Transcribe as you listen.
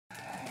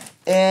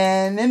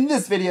And in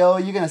this video,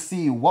 you're going to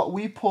see what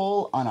we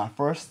pull on our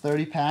first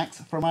 30 packs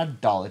from our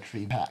Dollar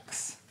Tree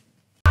packs.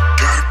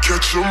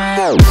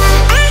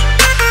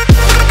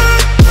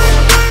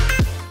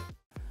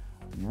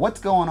 What's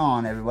going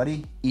on,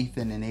 everybody?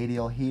 Ethan and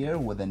Adiel here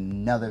with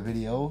another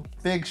video.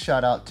 Big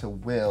shout out to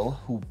Will,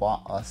 who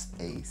bought us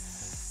a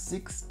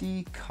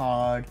 60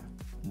 card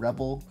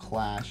Rebel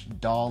Clash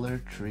Dollar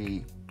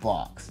Tree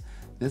box.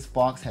 This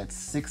box had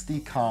 60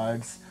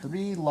 cards,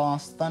 3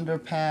 Lost Thunder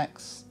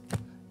packs,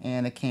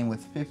 and it came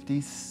with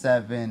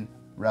 57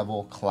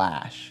 Rebel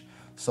Clash.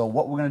 So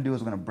what we're gonna do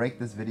is we're gonna break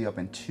this video up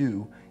in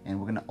 2, and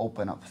we're gonna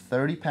open up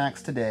 30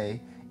 packs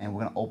today, and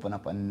we're gonna open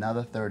up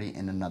another 30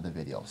 in another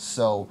video.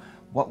 So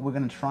what we're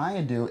gonna try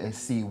and do is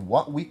see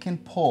what we can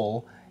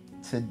pull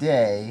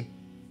today,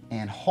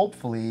 and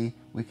hopefully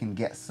we can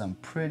get some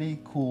pretty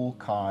cool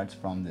cards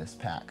from this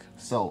pack.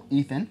 So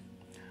Ethan,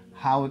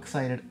 how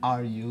excited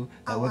are you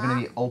that we're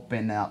gonna be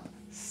opening up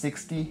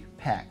 60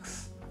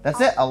 packs? That's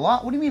it? A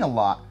lot? What do you mean a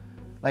lot?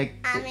 Like,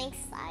 I'm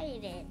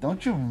excited.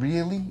 Don't you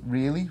really,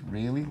 really,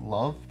 really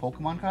love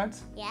Pokemon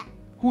cards? Yeah.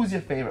 Who's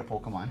your favorite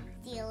Pokemon?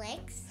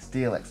 Steelix.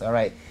 Steelix, all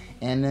right.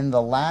 And in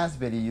the last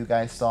video, you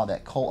guys saw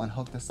that Colton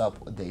hooked us up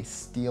with a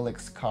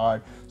Steelix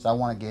card. So I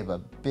want to give a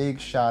big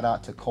shout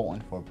out to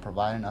Colton for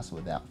providing us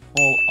with that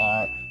full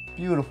art,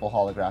 beautiful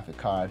holographic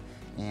card.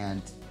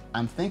 And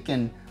I'm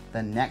thinking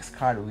the next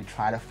card we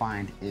try to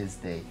find is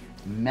the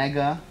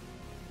Mega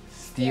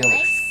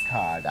Steelix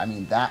card. I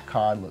mean, that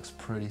card looks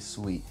pretty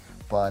sweet.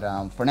 But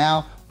for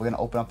now, we're gonna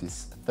open up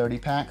these 30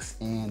 packs,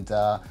 and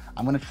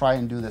I'm gonna try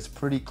and do this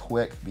pretty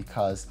quick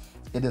because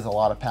it is a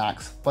lot of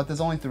packs, but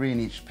there's only 3 in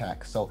each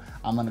pack. So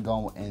I'm gonna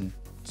go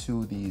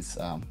into these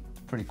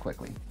pretty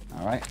quickly,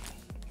 all right?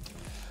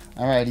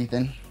 All right,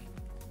 Ethan.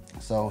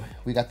 So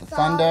we got the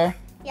Thunder.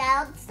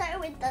 Yeah, I'll start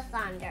with the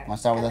Thunder. Wanna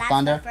start with the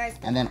Thunder?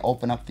 And then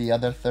open up the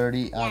other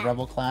 30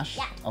 Rebel Clash?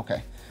 Yeah.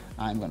 Okay,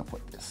 I'm gonna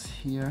put this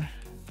here.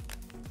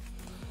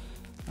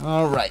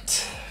 All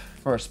right.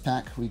 First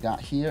pack we got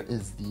here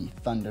is the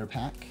Thunder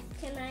pack.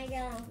 Can I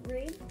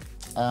read?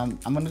 I'm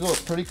gonna go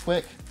pretty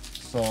quick,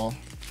 so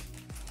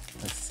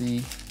let's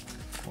see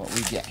what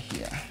we get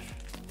here.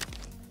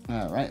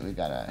 All right, we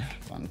got a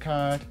fun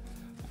card.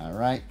 All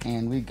right,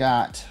 and we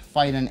got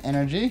Fighting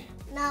Energy.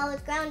 No,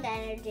 it's Ground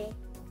Energy.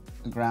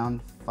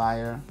 Ground,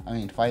 Fire,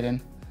 Fighting.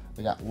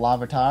 We got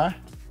Larvitar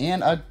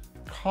and a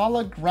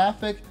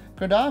holographic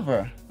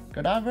Godiva.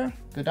 Godiva?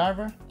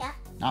 Yeah.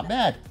 Not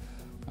bad.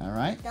 All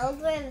right.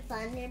 Those were in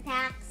Thunder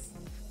packs.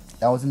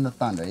 That was in the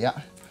Thunder, yeah.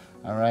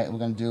 All right, we're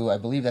gonna do, I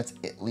believe that's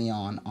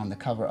Leon on the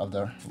cover of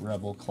the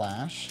Rebel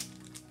Clash.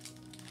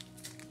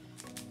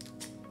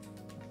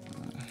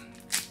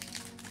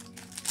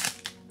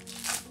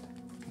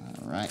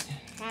 All right.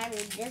 Can I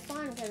read this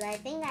one? Because I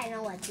think I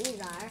know what these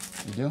are.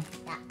 You do?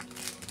 Yeah.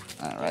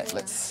 All right,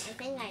 let's,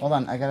 I hold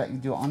on, I gotta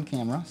do it on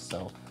camera.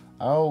 So,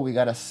 oh, we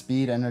got a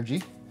Speed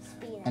Energy,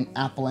 an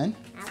Applin,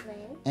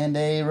 and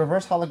a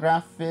reverse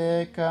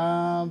holographic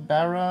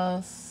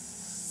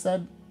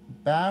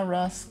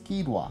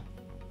Barraskewda.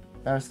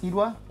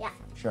 Barraskewda? Yeah.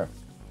 Sure.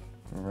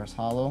 Reverse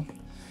holo.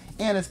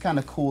 And it's kind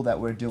of cool that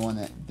we're doing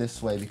it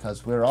this way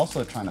because we're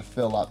also trying to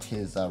fill up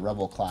his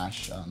Rebel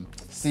Clash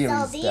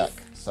series deck.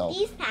 So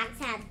these packs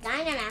have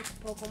Dynamax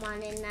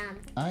Pokemon in them.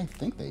 I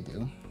think they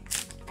do.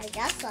 I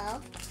guess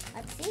so.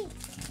 Let's see.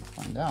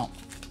 We'll find out.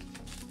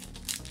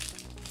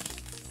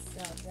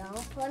 So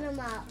don't put them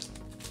up.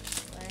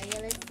 We're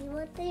gonna see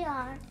what they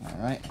are. All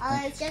right.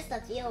 Oh, it's just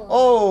a few.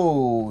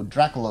 Oh,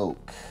 Dracoloak.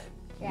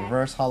 Yeah.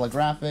 Reverse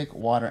holographic,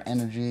 Water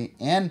Energy,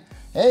 and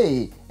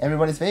hey,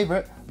 everybody's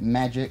favorite,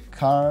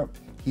 Magikarp.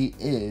 He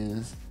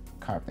is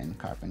Carpin.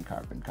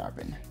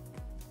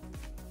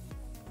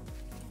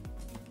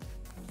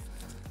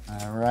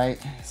 All right,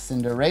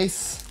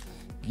 Cinderace,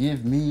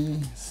 give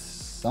me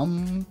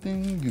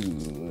something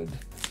good.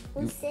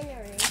 Who's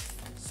Cinderace?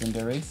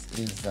 Cinderace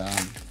is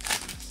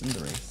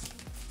Cinderace.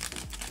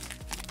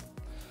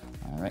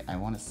 All right, I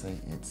want to say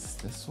it's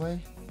this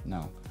way.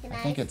 No, I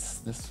think it's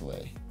this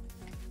way.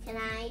 Can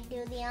I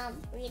do the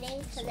reading?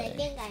 Because I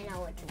think I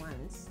know which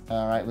ones.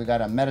 All right, we got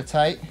a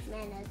Meditite,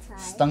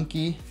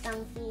 Stunky,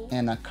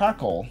 and a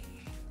Carkol.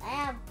 I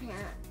have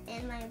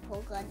in my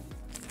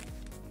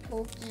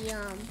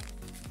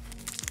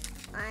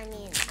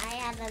I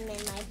have them in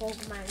my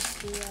Pokemon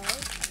Steel.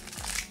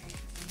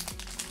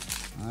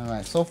 All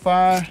right, so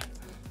far,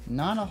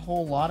 not a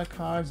whole lot of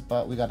cards,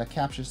 but we got a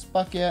Captious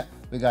Bucket,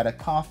 we got a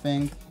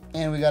Coughing,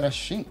 and we got a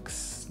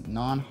Shinx,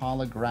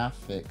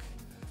 non-holographic.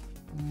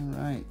 All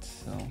right,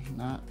 so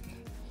not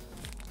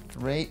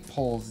great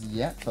pulls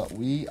yet, but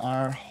we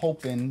are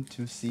hoping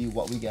to see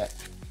what we get,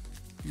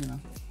 you know.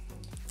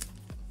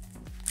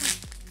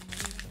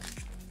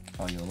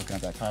 Oh, you're looking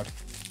at that card?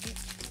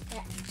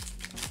 Yeah.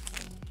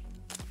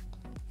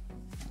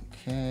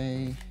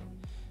 Okay,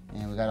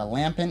 and we got a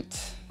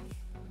Lampent,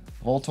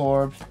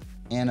 Voltorb,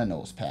 and a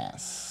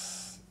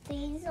Nosepass.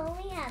 These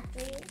only have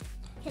 3.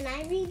 Can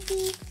I read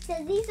these?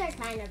 Because these are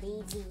kind of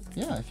easy.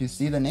 Yeah, if you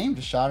see the name,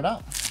 just shout it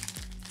out.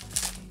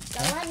 So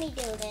let me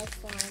do this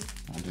one.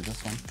 I'll do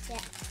this one. Yeah.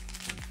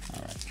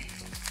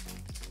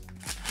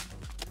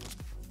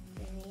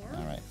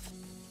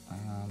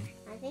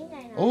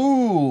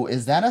 Ooh,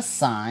 is that a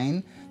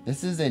sign?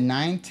 This is a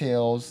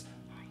Ninetales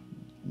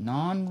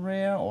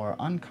non-rare or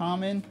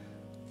uncommon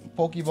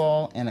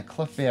Pokeball and a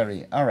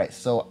Clefairy. All right,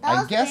 so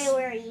They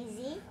were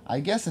easy. I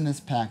guess in this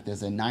pack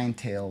there's a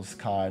Ninetales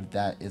card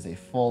that is a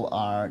full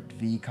art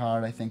V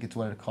card, I think it's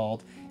what it's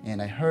called,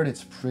 and I heard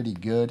it's pretty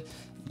good,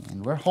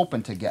 and we're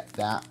hoping to get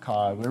that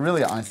card. We're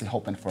really honestly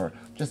hoping for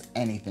just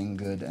anything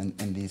good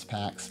in these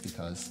packs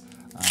because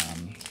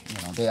you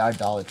know, they are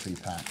Dollar Tree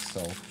packs,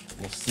 so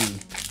we'll see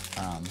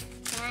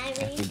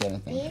if we get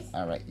anything. These?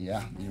 All right,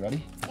 yeah, you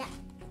ready? Yeah.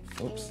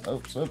 Oops,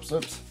 oops, oops,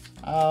 oops.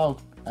 Oh,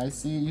 I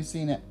see you've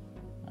seen it.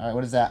 All right,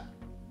 what is that?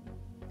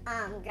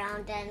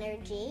 Ground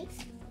Energy.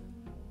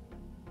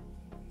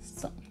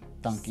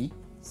 Stunky.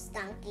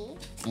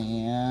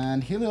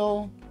 And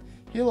Helotile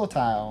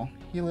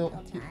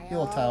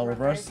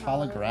reverse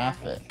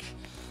holographic.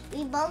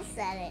 We both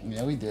said it.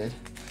 Yeah, we did.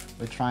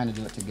 We're trying to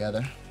do it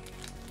together.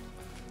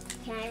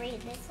 Can I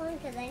read this one?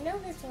 Because I know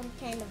this one's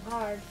kind of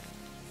hard,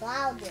 so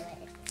I'll do it.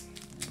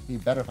 It'd be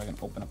better if I can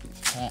open up these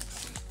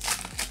packs.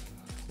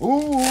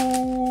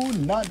 Ooh,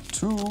 not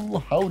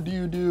too. How do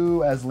you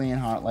do, as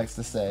Leonhardt likes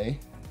to say.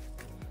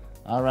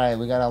 All right,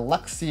 we got a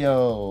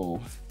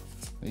Luxio.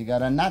 We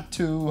got a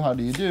Natu, how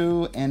do you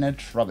do, and a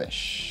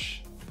Trubbish.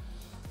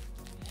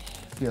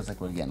 Feels like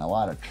we're getting a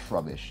lot of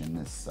Trubbish in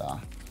this,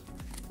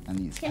 in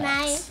these Can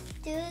packs. I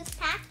do this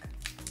pack?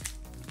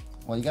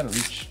 Well, you gotta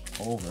reach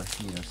over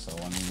here, so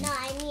I mean. No,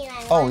 I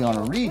mean you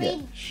want to read it?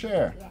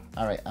 Sure. Yeah.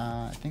 All right.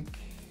 I think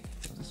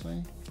go this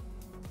way.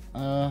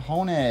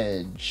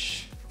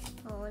 Honedge.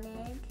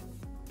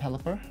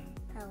 Pelipper.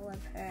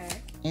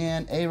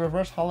 And a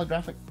reverse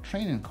holographic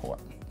training court.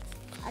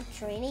 A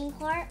training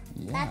court?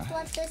 Yeah. That's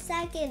what the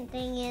second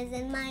thing is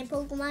in my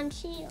Pokemon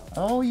Shield.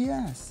 Oh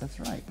yes, that's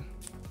right.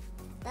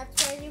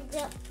 That's where you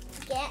get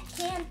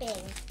camping.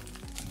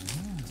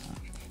 Yeah.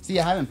 See,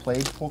 I haven't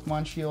played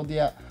Pokemon Shield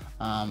yet.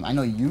 I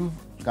know you've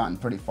gotten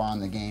pretty far in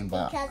the game,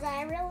 but because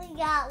I really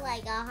got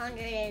like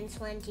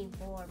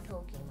 124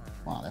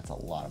 Pokemon. Wow, that's a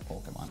lot of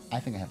Pokemon. I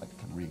think I have like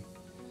 3.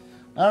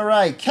 All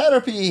right,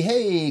 Caterpie.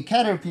 Hey,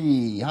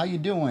 Caterpie, how you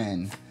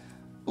doing?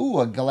 Ooh,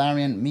 a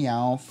Galarian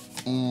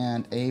Meowth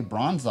and a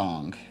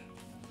Bronzong.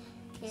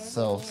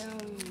 So,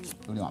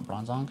 what do you want,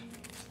 Bronzong?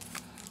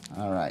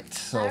 All right,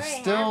 so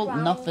still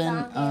nothing.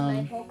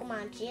 My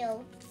Pokemon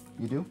Shield.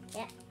 You do?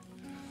 Yeah.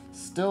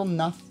 Still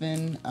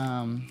nothing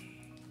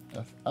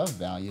of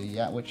value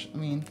yet. Which I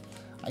mean,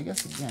 I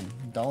guess again,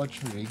 Dollar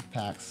Tree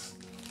packs.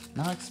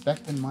 Not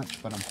expecting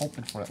much, but I'm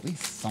hoping for at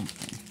least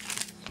something.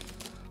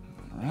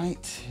 All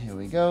right, here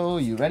we go.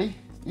 You ready,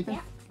 Ethan?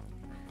 Yeah.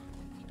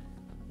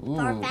 Ooh,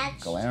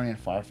 Farfetch'd. Galarian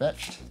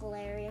Farfetch'd.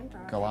 Galarian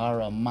Farfetch'd.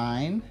 Galara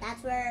Mine.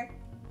 That's where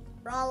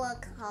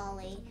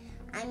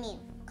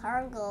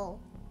Cargo.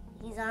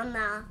 He's on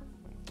the.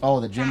 Oh,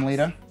 the gym tracks.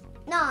 leader?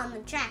 No, on the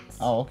tracks.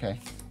 Oh, okay.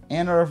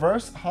 And a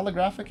reverse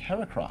holographic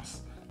Heracross.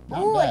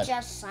 Not Ooh, bad. it's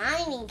a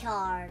shiny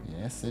card.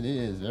 Yes, it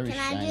is. Very Can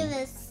shiny. I do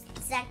this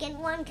second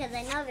one? Because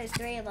I know there's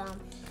 3 of them.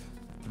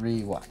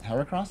 3 what?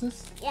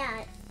 Heracrosses?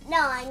 Yeah. No,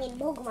 I mean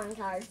Pokemon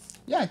cards.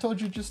 Yeah, I told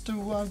you just to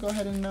go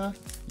ahead and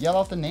yell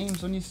out the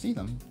names when you see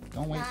them.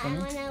 Don't wait for I me.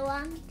 want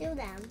to do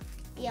them.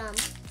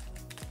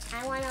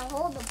 I want to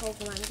hold the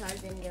Pokemon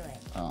cards and do it.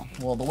 Oh,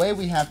 well, the way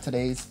we have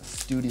today's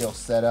studio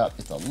set up,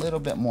 it's a little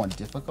bit more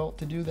difficult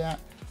to do that.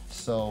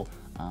 So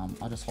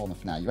I'll just hold them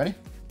for now. You ready?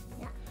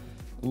 Yeah.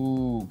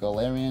 Ooh,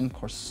 Galarian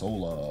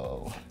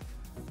Corsolo.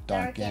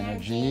 Dark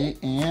Energy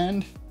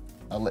and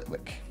a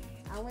Litwick.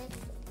 I'll wait.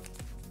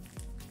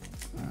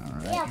 All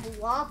We right. have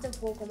lots of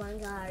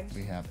Pokemon cards.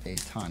 We have a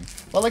ton.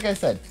 Well, like I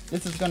said,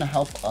 this is going to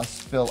help us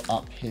fill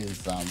up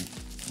his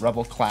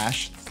Rebel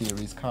Clash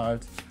series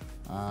cards.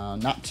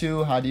 Not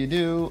too, how do you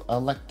do?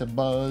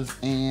 Electabuzz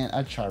and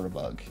a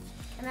Charabug.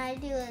 Can I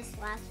do this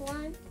last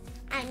one?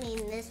 I mean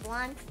this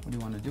one. What do you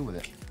want to do with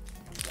it?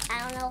 I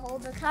don't know,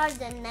 hold the cards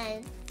and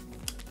then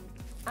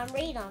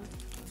read them.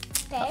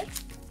 Okay?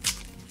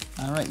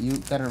 All right, you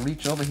got to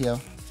reach over here.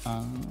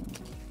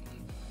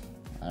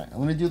 All right,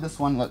 let me do this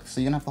one. Look, so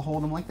you're going to have to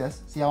hold them like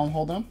this. See how I'm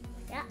holding them?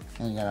 Yeah.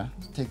 And you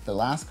got to take the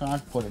last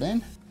card, put it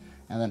in,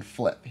 and then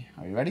flip.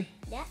 Are you ready?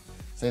 Yeah.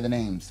 Say the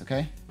names,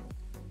 okay?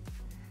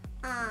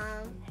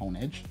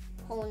 Honedge.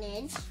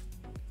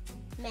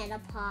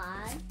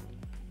 Metapod.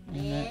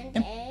 And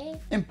And a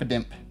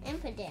Impidimp.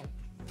 Impidimp.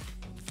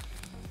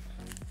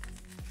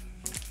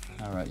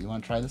 All right, you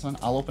want to try this one?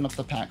 I'll open up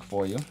the pack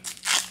for you.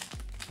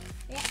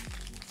 Yeah.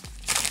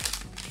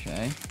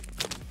 Okay.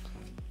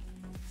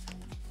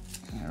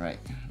 All right.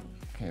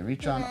 Okay,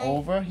 reach on Right.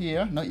 over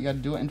here. No, you got to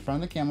do it in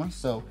front of the camera.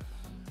 So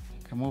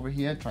come over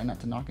here. Try not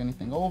to knock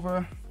anything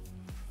over.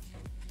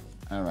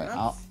 All right,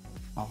 I'll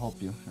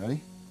help you.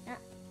 Ready?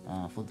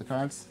 Yeah. Flip the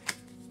cards.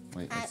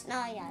 Wait. No,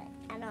 I got it.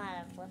 I know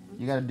how to flip them.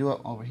 You got to do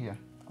it over here.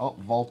 Oh,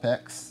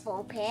 Vulpix.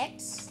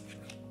 Vulpix.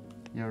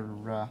 Your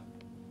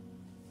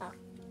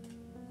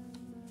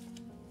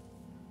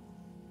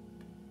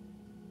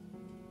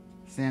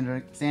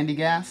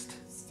Sandygast.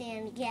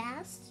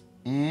 Sandygast.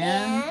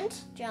 And And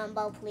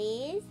Jumbo,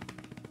 please.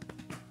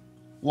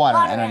 Water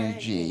Water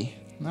Energy.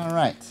 All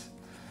right.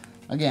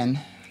 Again,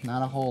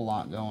 not a whole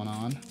lot going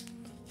on,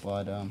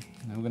 but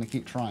we're gonna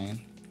keep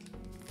trying.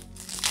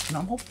 And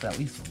I'm hoping for at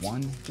least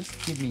one.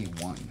 Just give me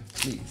one,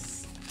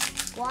 please.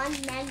 One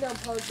Mega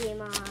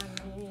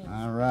Pokemon.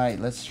 All right,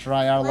 let's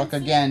try our luck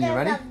again. You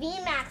ready? There's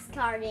a VMAX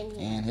card in here.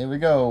 And here we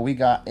go. We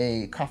got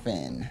a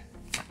Coffin,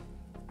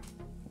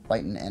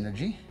 Lighten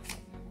Energy,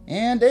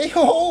 and a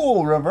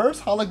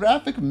reverse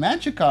holographic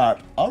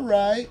Magikarp. All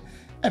right.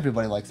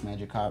 Everybody likes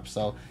Magikarp,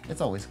 so it's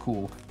always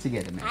cool to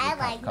get a Magikarp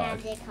I like card.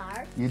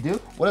 Magikarp. You do?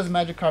 What does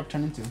Magikarp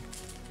turn into?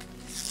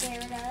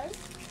 Gyarados.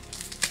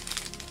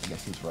 I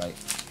guess he's right.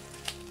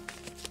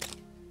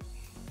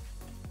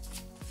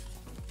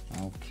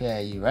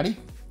 Okay, you ready?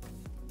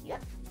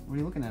 Yep. What are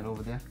you looking at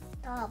over there?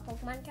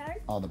 Pokemon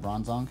card. Oh, the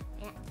Bronzong?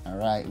 Yeah. All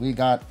right, we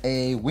got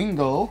a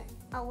Wingull,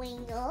 A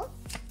Wingull.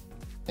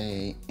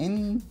 a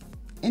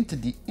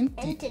Entity,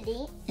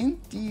 Edidee.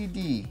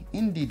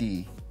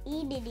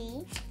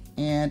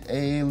 and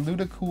a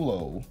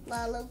Ludicolo,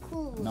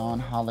 Lalocool.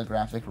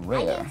 non-holographic I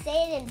rare. can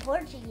say it in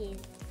Portuguese.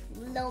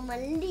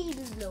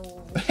 Lomalilo.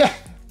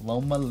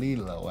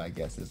 Lomalilo, I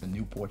guess, is a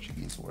new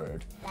Portuguese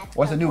word. That's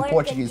What's a the new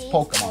Portuguese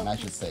Pokemon, Pokemon. I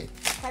should say.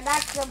 But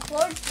that's the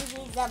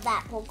Portuguese of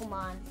that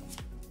Pokemon.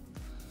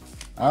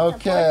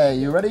 Okay,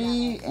 you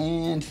ready?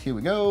 And here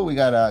we go. We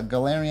got a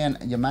Galarian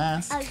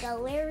Yamask, A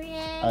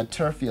Galarian. a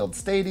Turffield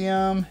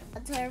Stadium, A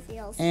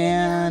Turffield.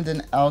 and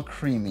an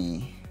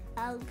Alcremie.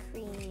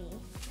 Alcremie.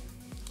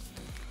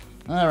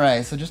 All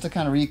right, so just to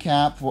kind of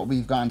recap what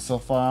we've gotten so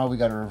far, we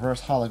got a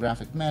reverse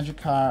holographic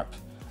Magikarp,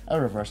 a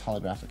reverse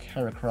holographic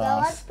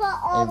Heracross, let's put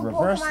all a the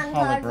reverse Pokemon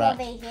cards over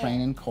holographic here.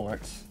 Training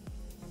Court,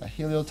 a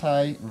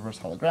Heliotite, reverse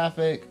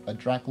holographic, a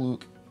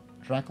Dracloak.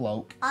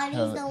 Are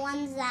these the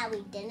ones that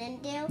we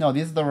didn't do? No,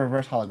 these are the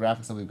reverse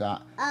holographics that we've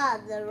got.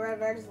 The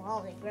reverse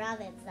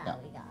holographics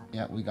that we got.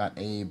 Yeah, we got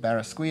a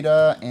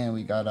Barraskewda and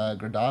we got a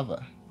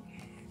Gradava.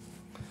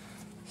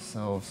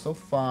 So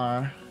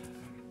far,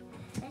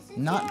 This is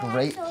not gonna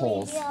great actually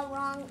pulls. be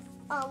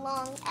a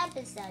long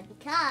episode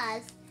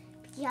because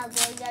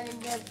we're gonna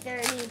do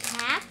 30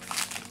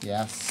 packs.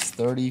 Yes,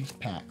 30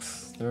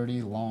 packs,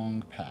 30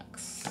 long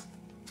packs.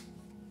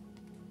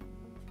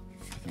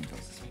 I think it goes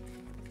this way.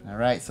 All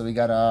right, so we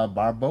got a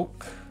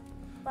Barboke,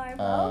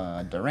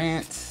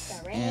 Durant,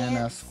 and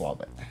a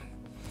Squabit.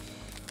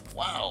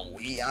 Wow,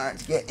 we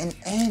aren't getting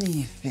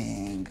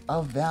anything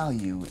of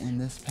value in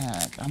this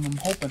pack. I'm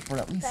hoping for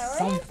at least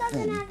Durant doesn't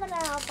something. have an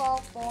alcohol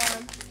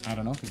form. I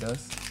don't know if he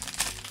does.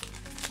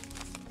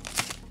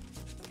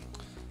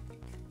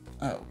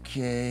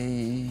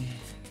 Okay.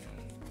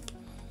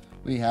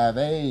 We have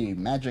a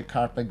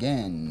Magikarp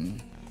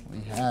again. We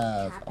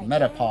have a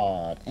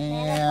Metapod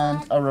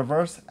and a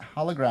reverse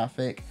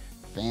holographic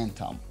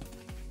Phantom.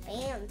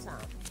 Phantom.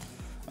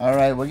 All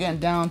right, we're getting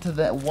down to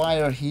that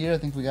wire here. I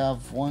think we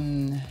have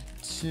 1,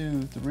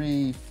 2,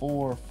 3,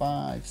 4,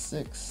 5,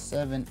 6,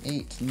 7,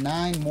 8,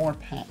 9 more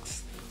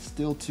packs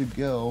still to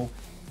go,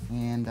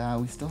 and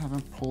we still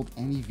haven't pulled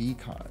any V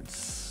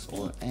cards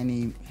or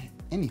anything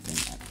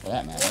for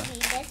that matter. Maybe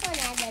this one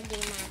has a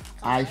VMAX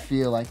card. I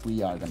feel like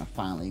we are gonna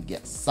finally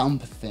get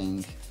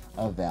something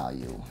of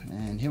value,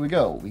 and here we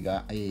go. We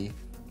got a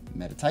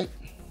Meditite,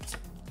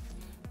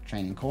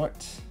 Training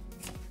Court,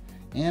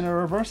 and a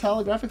reverse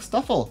holographic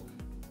Stuffle.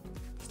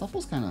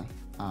 Stuffle's kind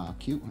of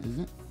cute,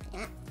 isn't it?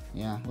 Yeah.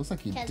 Yeah, looks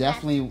like you 'Cause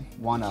definitely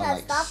wanna Because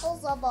like.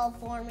 Stuffle's level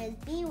form is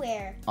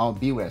Beware. Oh,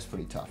 Beware's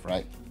pretty tough,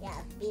 right? Yeah,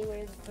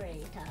 Beware's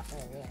pretty tough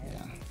over there.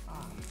 Yeah.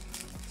 Oh,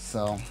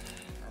 So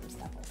I'm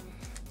Stuffle.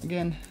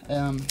 again,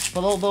 for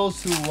all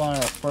those who are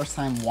first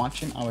time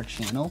watching our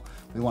channel,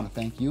 we want to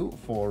thank you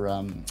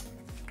for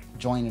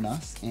joining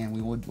us, and we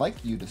would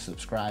like you to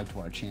subscribe to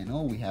our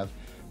channel. We have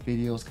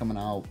videos coming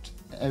out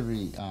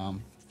every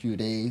few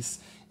days,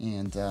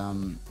 and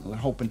we're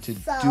hoping to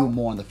do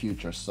more in the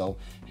future. So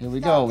here we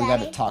go. We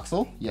got a Daddy?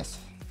 Toxel. Yes.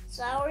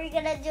 So are we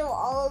gonna do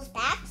all those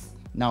packs?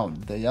 No,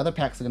 the other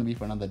packs are going to be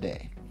for another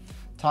day.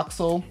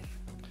 Toxel,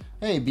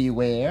 a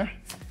Beware,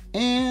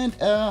 and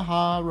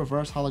a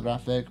reverse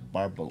holographic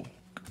Barbo.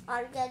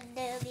 Are we gonna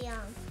do the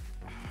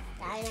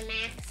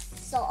Dynamax?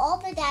 So all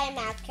the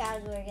Dynamax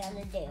cards we're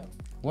gonna do.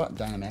 What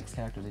Dynamax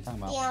characters are you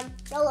talking about?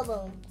 The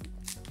Rillaboom.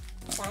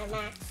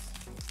 Dynamax.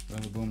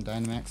 Rillaboom,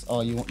 Dynamax.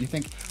 Oh, you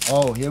think?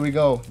 Oh, here we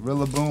go.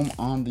 Rillaboom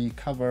on the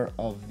cover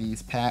of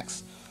these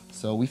packs.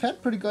 So we've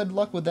had pretty good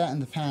luck with that in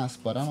the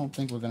past, but I don't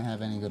think we're gonna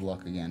have any good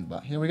luck again.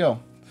 But here we go.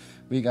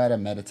 We got a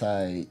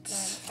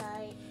Meditite.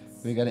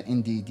 We got an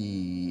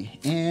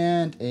NDD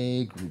and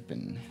a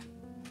Groupon.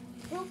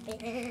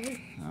 Groupon.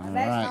 All Reverse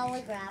right.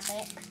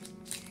 holographic.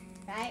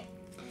 Right?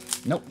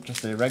 Nope,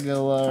 just a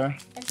regular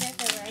Is this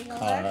a regular?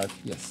 card.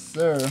 Yes,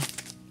 sir.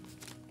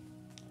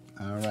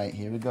 All right,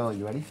 here we go.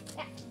 You ready?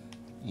 Yeah.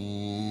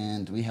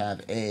 And we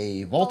have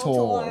a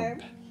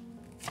Voltorb,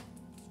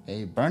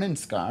 a Burning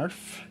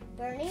Scarf,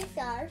 Burning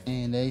Scarf.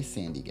 and a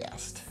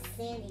Sandygast.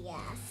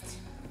 Sandygast.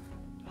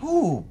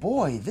 Oh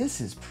boy,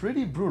 this is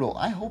pretty brutal.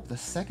 I hope the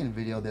second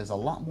video there's a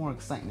lot more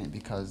excitement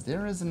because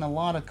there isn't a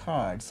lot of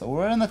cards. So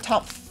we're in the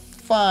top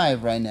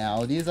 5 right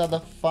now. These are the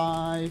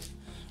 5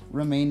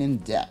 remaining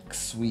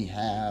decks. We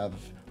have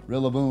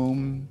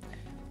Rillaboom,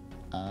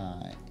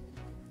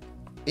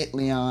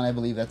 Itleon, I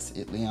believe that's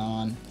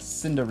Itleon,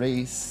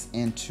 Cinderace,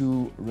 and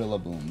 2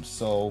 Rillabooms.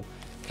 So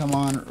come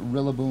on,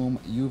 Rillaboom,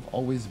 you've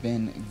always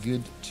been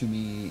good to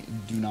me.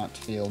 Do not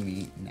fail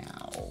me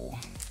now.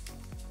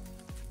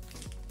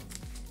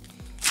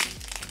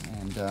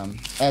 And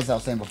as I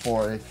was saying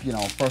before, if you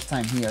know, first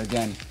time here,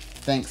 again,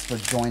 thanks for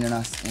joining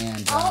us,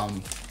 and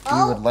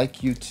we would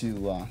like you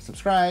to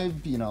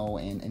subscribe, you know,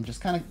 and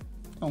just kind of,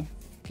 you know,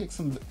 click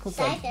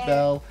that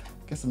bell,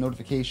 get some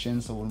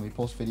notifications, so when we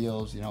post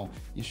videos, you know,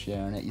 you're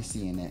sharing it, you're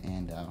seeing it,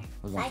 and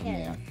we're going from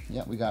there.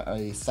 Yeah, we got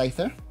a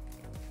Scyther,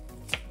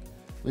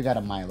 we got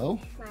a Milo,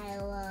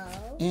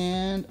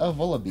 and a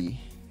Vullaby.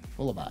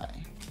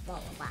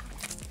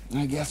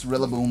 I guess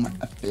Rillaboom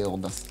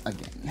failed us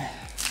again.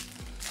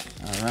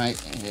 All right,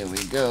 here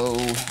we go.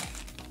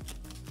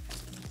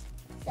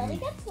 So we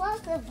got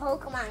lots of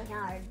Pokemon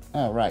cards.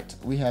 All right,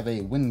 we have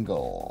a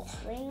Wingull,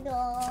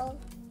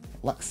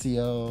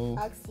 Luxio,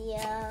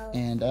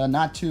 and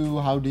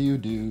Natu. How do you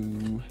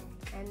do?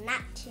 And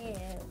Natu.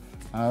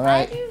 All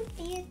right. Why do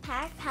these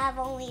packs have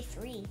only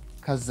 3?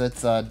 Because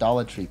it's a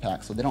Dollar Tree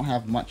pack, so they don't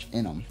have much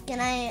in them.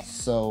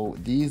 So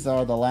these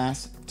are the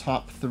last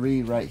top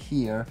 3 right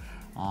here.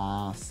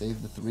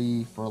 Save the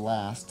 3 for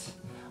last.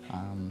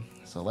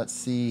 So let's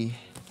see,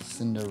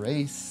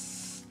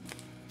 Cinderace,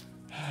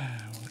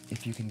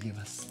 if you can give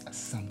us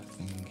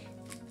something.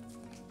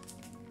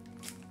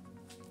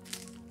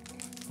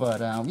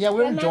 But yeah,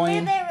 we're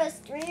enjoying. Remember there was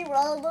 3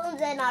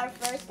 Rillabooms in our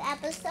first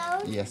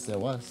episode? Yes, there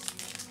was.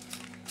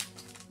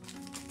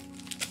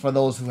 For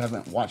those who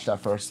haven't watched our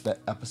first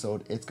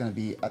episode, it's going to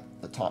be at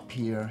the top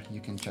here.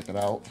 You can check it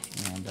out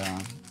and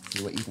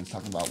see what Ethan's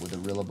talking about with the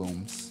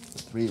Rillabooms,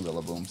 the 3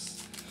 Rillabooms.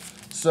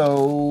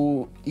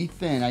 So,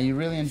 Ethan, are you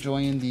really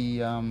enjoying the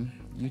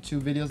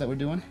YouTube videos that we're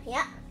doing?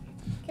 Yeah.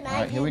 All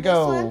right, here we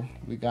go.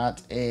 We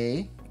got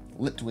a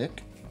Litwick.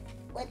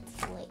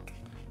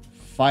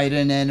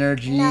 Fighting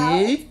Energy.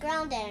 No, it's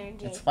Ground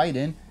Energy. It's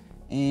Fighting.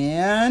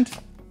 And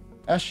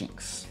a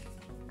Shinx.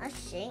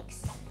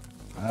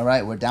 All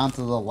right, we're down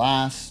to the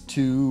last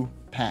 2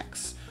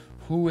 packs.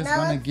 Who is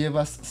going to give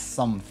us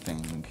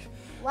something?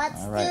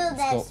 Let's do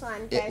this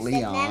one first,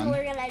 and then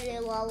we're going to do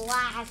the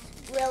last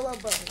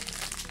Rillaboom.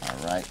 All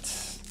right,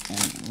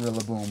 and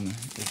Rillaboom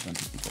is going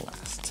to be the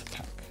last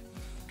pack.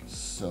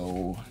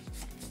 So,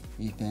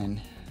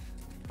 Ethan.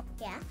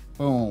 Yeah?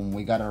 Boom,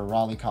 we got a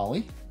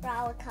Raleigh-Collie.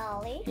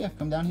 Yeah,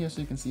 come down here so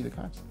you can see the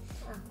cards.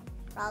 Oh,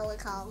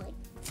 Raleigh-Collie.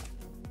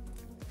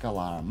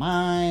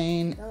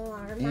 Galarmine.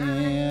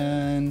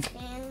 And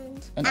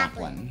an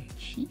Applin.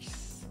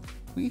 Jeez.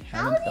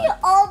 How are you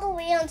all the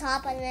way on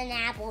top of an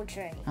apple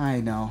tree?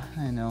 I know.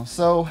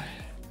 So,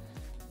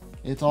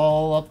 it's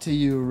all up to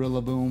you,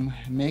 Rillaboom.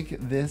 Make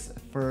this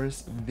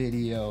first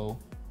video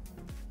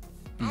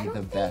be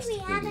the best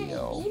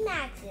video.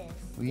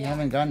 We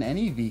haven't gotten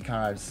any V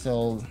cards,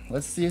 so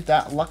let's see if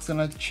that luck's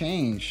gonna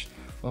change.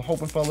 We're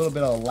hoping for a little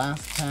bit of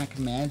last pack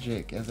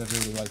magic, as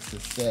everybody likes to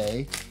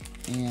say.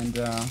 And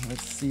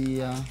let's see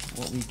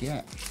what we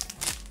get.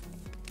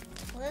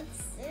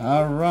 Let's see.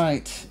 All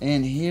right,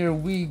 and here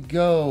we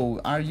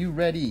go. Are you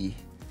ready?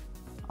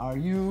 Are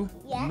you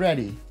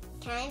ready?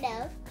 Kind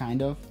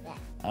of. Yeah.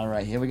 All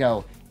right, here we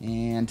go.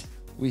 And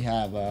we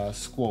have a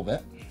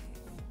Squirtle,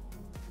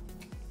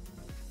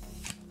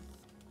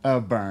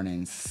 a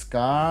Burning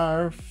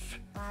Scarf,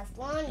 last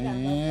one,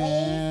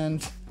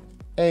 and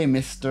a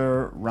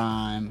Mr.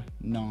 Rhyme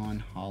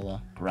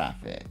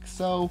non-holographic.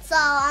 So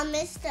a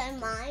Mr.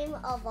 Mime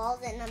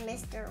evolved in a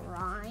Mr.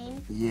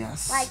 Rhyme.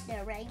 Yes. Like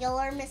the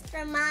regular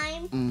Mr.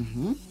 Mime.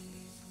 Mm-hmm.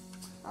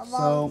 Evolved.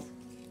 So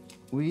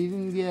we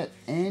didn't get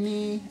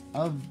any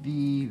of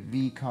the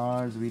V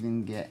cards. We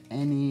didn't get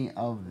any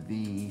of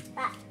the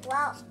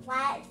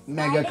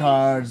Mega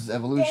cards,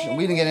 evolution.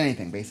 We didn't get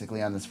anything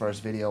basically on this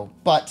first video,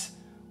 but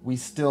we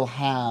still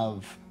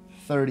have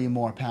 30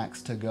 more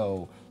packs to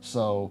go.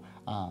 So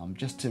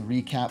just to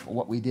recap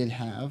what we did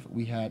have,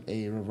 we had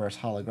a reverse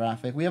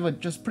holographic. We have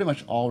just pretty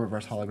much all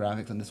reverse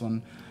holographics, and this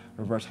one,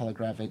 reverse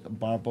holographic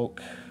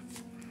Barboke,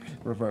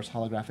 reverse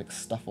holographic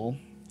Stuffle,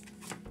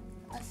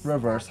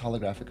 reverse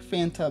holographic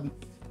Phantom,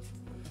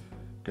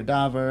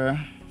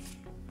 Gadaver,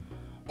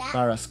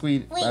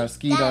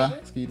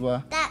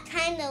 Squidwa. That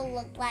kind of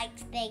looked like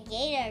the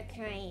Gator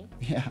Train.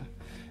 Yeah.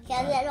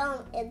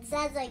 Because it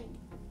says a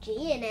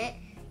G in it.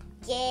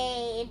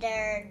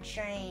 Gator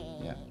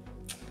Train. Yeah.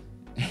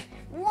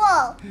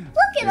 Whoa!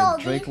 Look at all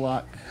these.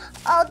 Drakelock.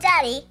 Oh,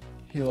 Daddy.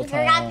 Helioptile. You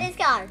forgot this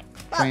card.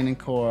 Training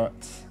Court.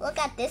 Look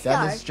at this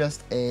card. That is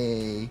just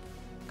a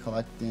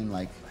collecting,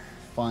 like,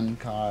 fun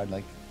card,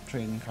 like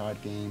trading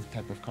card game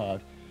type of card.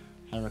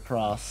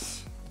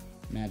 Heracross,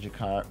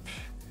 Magikarp,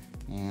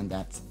 and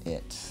that's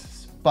it.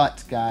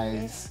 But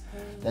guys,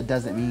 that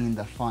doesn't mean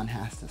the fun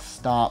has to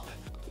stop.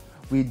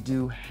 We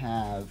do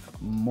have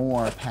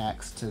more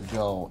packs to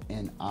go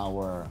in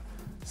our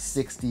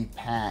 60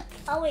 pack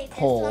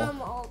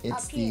pull.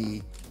 It's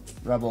the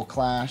Rebel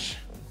Clash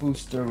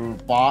booster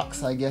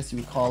box, I guess you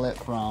would call it,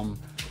 from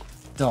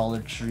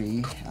Dollar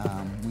Tree.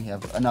 We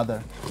have another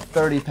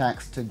 30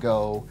 packs to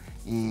go,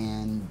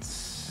 and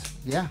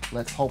yeah,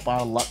 let's hope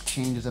our luck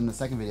changes in the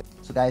second video.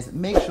 So guys,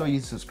 make sure you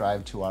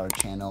subscribe to our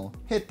channel,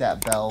 hit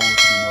that bell to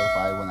be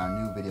notified when our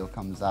new video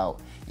comes out.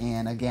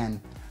 And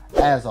again,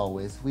 as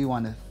always, we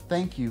want to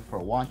thank you for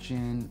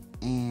watching,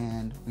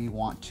 and we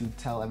want to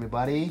tell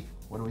everybody,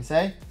 what do we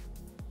say?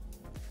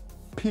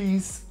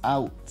 Peace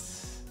out.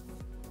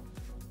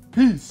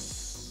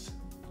 Peace.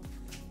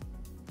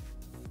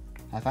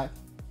 High five.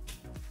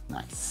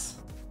 Nice.